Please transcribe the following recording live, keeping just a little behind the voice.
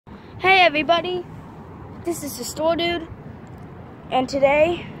Hey everybody, this is the store dude, and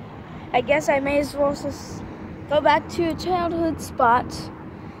today I guess I may as well just go back to a childhood spot.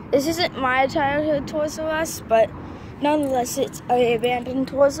 This isn't my childhood Toys R Us, but nonetheless it's an abandoned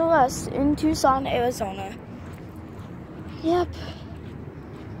Toys R Us in Tucson, Arizona. Yep.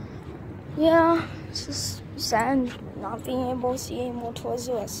 Yeah, it's just sad not being able to see any more Toys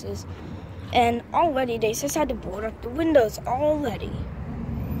R Us's. And already they just had to board up the windows already.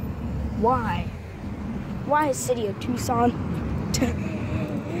 Why? Why city of Tucson?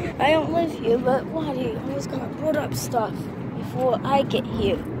 I don't live here, but why do you always gotta board up stuff before I get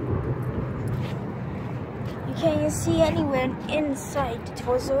here? You can't even see anywhere inside the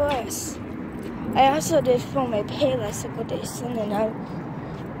Toys R Us. I also did film a Payless a couple days and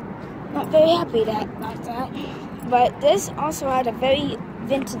I'm not very happy about that. But this also had a very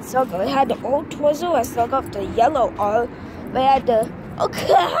vintage logo. It had the old Toys R Us logo of the yellow R, but it had the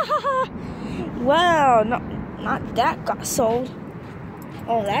wow, not that got sold.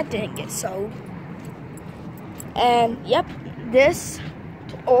 Oh, that didn't get sold. And yep, this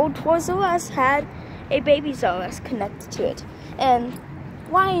old Toys R Us had a Babies R Us connected to it. And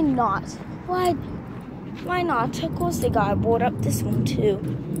why not? Why not? Of course they gotta board up this one too.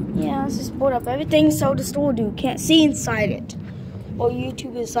 Yeah, let's just board up everything so the store dude can't see inside it. Or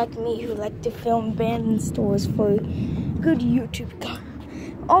YouTubers like me who like to film abandoned stores for good YouTube content.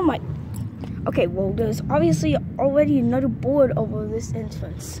 Oh my. Okay, well, there's obviously already another board over this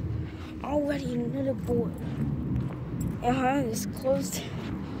entrance. Already another board. It's closed.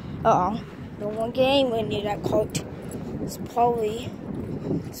 Uh-oh. Don't want to get anywhere near that cart. It's probably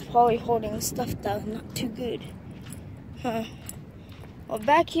holding stuff that's not too good. Huh. Well,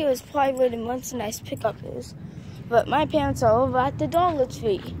 back here is probably where the merchandise pickup is. But my parents are over at the Dollar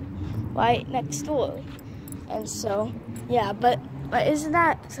Tree, right next door. And so, yeah, but isn't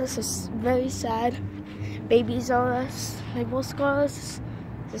that just very sad? Babies R Us, they both got us.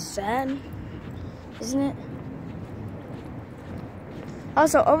 It's sad, isn't it?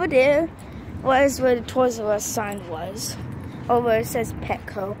 Also, over there was where the Toys R Us sign was. Over it says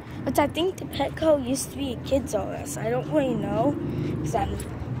Petco, which I think the Petco used to be a Kids R Us. I don't really know, because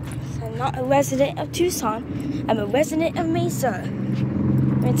I'm not a resident of Tucson. I'm a resident of Mesa,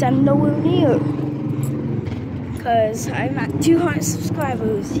 which I'm nowhere near. Because I'm at 200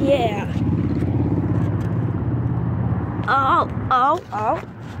 subscribers, yeah. Oh.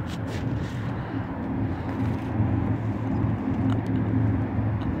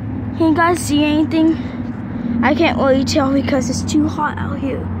 Can you guys see anything? I can't really tell because it's too hot out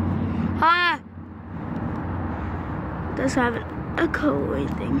here. Doesn't have an echo or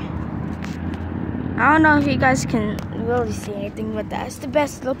anything. I don't know if you guys can really see anything, but that's the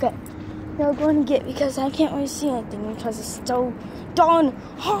best look at they're going to get because I can't really see anything because it's so darn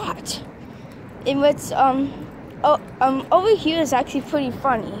hot. In which over here is actually pretty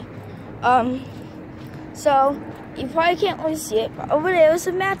funny. So you probably can't really see it, but over there is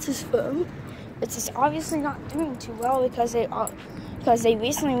a mattress firm, which is obviously not doing too well because they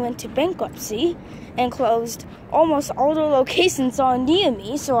recently went to bankruptcy and closed almost all the locations on near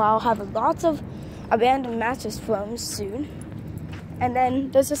me. So I'll have lots of abandoned mattress firms soon. And then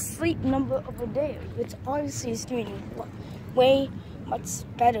there's a Sleep Number over there, which obviously is doing way much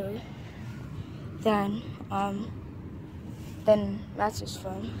better than Mattress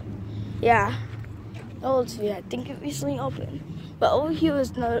Firm. Yeah, Dollar Tree, I think it recently opened. But over here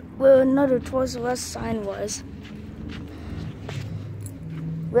is where another Toys R Us sign was.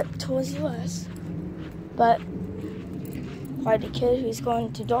 RIP Toys R Us. But why the kid who's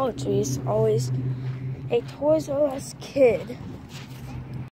going to Dollar Tree is always a Toys R Us kid.